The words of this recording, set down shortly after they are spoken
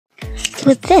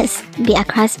Would this be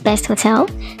Accra's best hotel?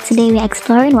 Today we are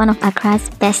exploring one of Accra's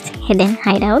best hidden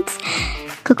hideouts,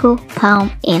 Koko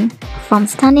Palm Inn. From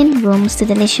stunning rooms to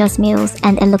delicious meals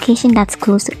and a location that's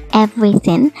close to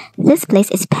everything, this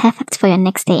place is perfect for your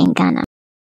next stay in Ghana.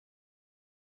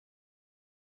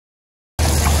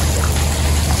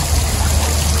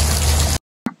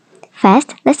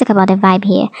 First, let's talk about the vibe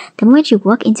here. The moment you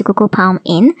walk into Koko Palm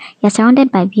Inn, you're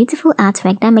surrounded by beautiful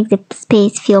artwork that makes the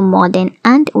space feel modern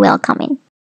and welcoming.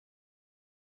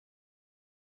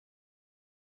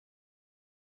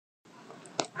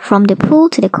 From the pool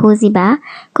to the cozy bar,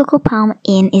 Koko Palm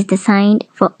Inn is designed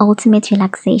for ultimate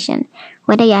relaxation.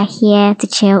 Whether you are here to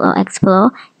chill or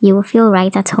explore, you will feel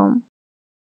right at home.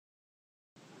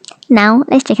 Now,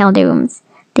 let's check out the rooms.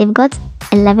 They've got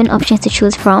 11 options to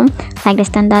choose from, like the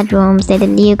standard rooms, the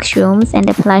deluxe rooms, and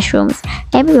the plush rooms.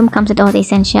 Every room comes with all the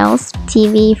essentials: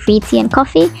 TV, free tea and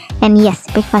coffee, and yes,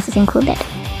 breakfast is included.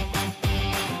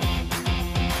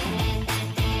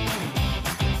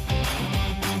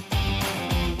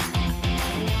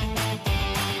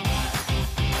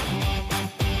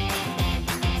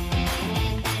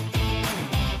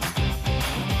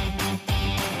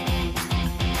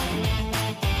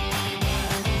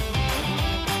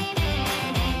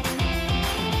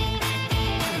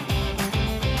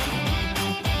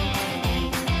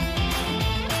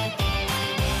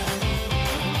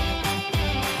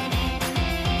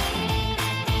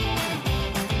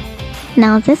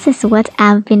 Now this is what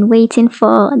I've been waiting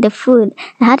for, the food.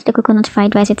 I had the coconut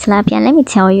fried rice with tilapia, and let me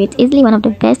tell you, it's easily one of the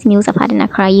best meals I've had in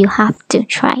Accra. You have to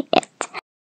try it.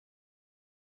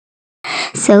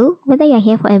 So, whether you're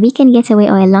here for a weekend getaway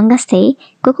or a longer stay,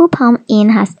 Koko Palm Inn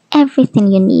has everything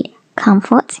you need: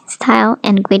 comfort, style,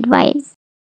 and great vibes.